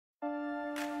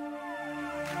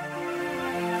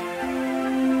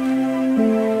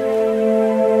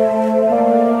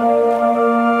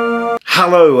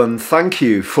Hello and thank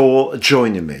you for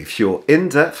joining me for your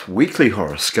in-depth weekly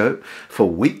horoscope for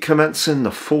week commencing the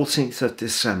 14th of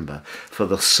December for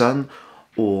the Sun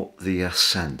or the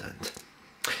Ascendant.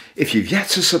 If you've yet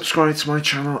to subscribe to my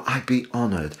channel, I'd be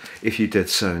honoured if you did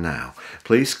so now.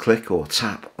 Please click or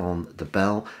tap on the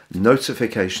bell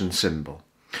notification symbol.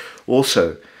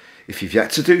 Also, if you've yet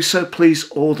to do so, please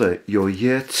order your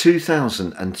year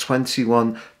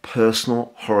 2021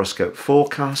 personal horoscope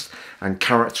forecast and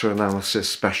character analysis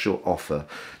special offer.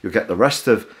 You'll get the rest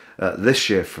of this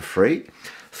year for free,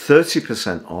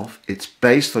 30% off. It's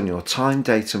based on your time,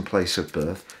 date and place of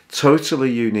birth,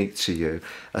 totally unique to you.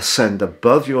 Ascend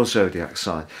above your zodiac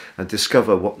sign and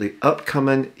discover what the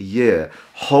upcoming year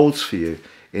holds for you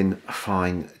in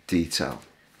fine detail.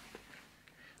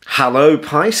 Hello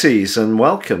Pisces and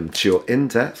welcome to your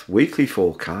in-depth weekly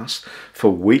forecast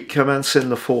for week commencing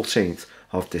the 14th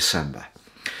of December.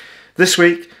 This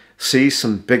week sees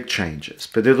some big changes,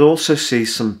 but it also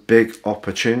sees some big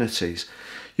opportunities.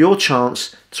 Your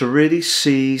chance to really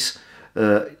seize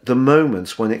the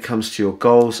moments when it comes to your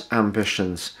goals,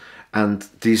 ambitions and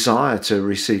desire to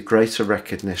receive greater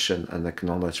recognition and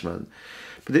acknowledgement.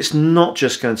 But it's not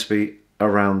just going to be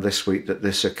around this week that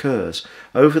this occurs.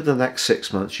 Over the next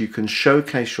 6 months you can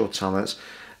showcase your talents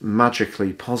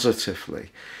magically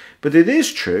positively. But it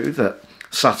is true that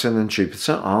Saturn and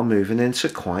Jupiter are moving into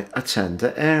quite a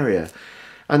tender area.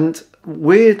 And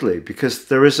weirdly, because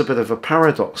there is a bit of a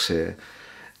paradox here,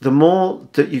 the more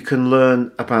that you can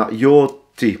learn about your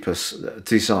deepest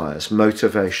desires,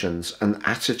 motivations and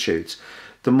attitudes,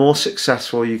 the more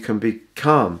successful you can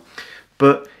become.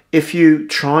 But if you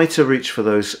try to reach for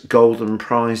those golden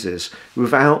prizes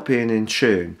without being in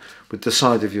tune with the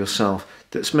side of yourself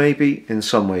that's maybe in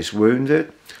some ways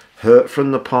wounded, hurt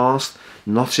from the past,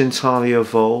 not entirely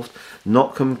evolved,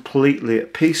 not completely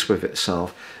at peace with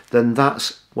itself, then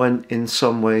that's when in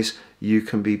some ways you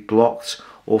can be blocked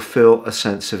or feel a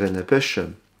sense of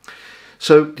inhibition.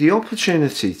 So the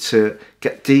opportunity to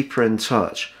get deeper in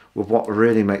touch with what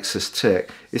really makes us tick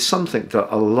is something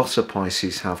that a lot of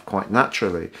Pisces have quite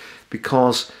naturally,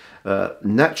 because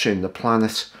Neptune, the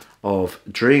planet of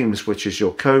dreams, which is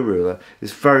your co-ruler,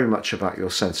 is very much about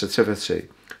your sensitivity.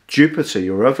 Jupiter,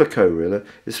 your other co-ruler,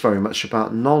 is very much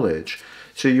about knowledge.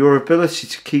 So your ability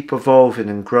to keep evolving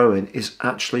and growing is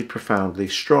actually profoundly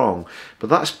strong. But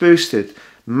that's boosted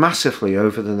massively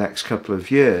over the next couple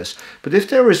of years. But if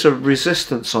there is a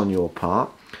resistance on your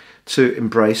part to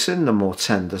embracing the more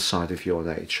tender side of your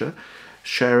nature,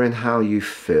 sharing how you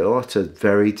feel at a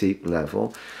very deep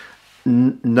level,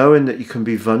 knowing that you can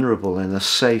be vulnerable in a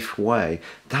safe way,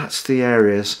 that's the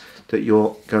areas that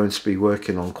you're going to be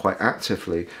working on quite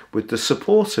actively with the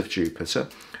support of Jupiter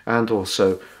and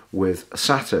also with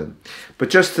Saturn.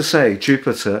 But just to say,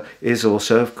 Jupiter is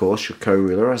also, of course, your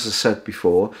co-ruler, as I said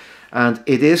before, and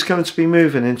it is going to be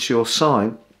moving into your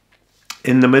sign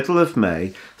in the middle of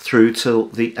May through till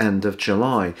the end of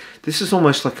July. This is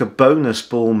almost like a bonus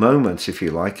ball moment, if you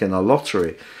like, in a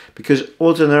lottery, because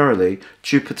ordinarily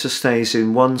Jupiter stays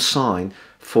in one sign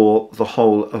for the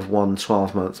whole of one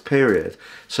 12-month period.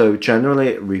 So generally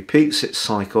it repeats its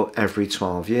cycle every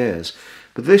 12 years.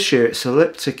 But this year its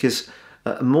ecliptic is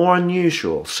more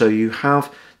unusual. So you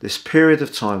have this period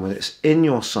of time when it's in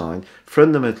your sign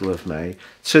from the middle of May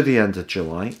to the end of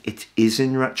July. It is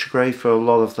in retrograde for a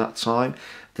lot of that time.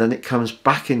 Then it comes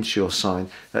back into your sign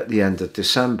at the end of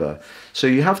December. So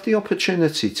you have the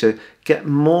opportunity to get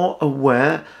more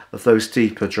aware of those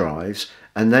deeper drives,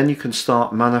 and then you can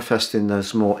start manifesting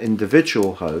those more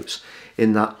individual hopes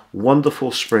in that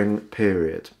wonderful spring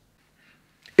period.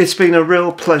 It's been a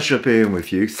real pleasure being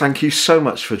with you. Thank you so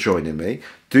much for joining me.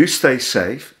 Do stay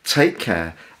safe, take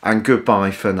care, and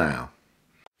goodbye for now.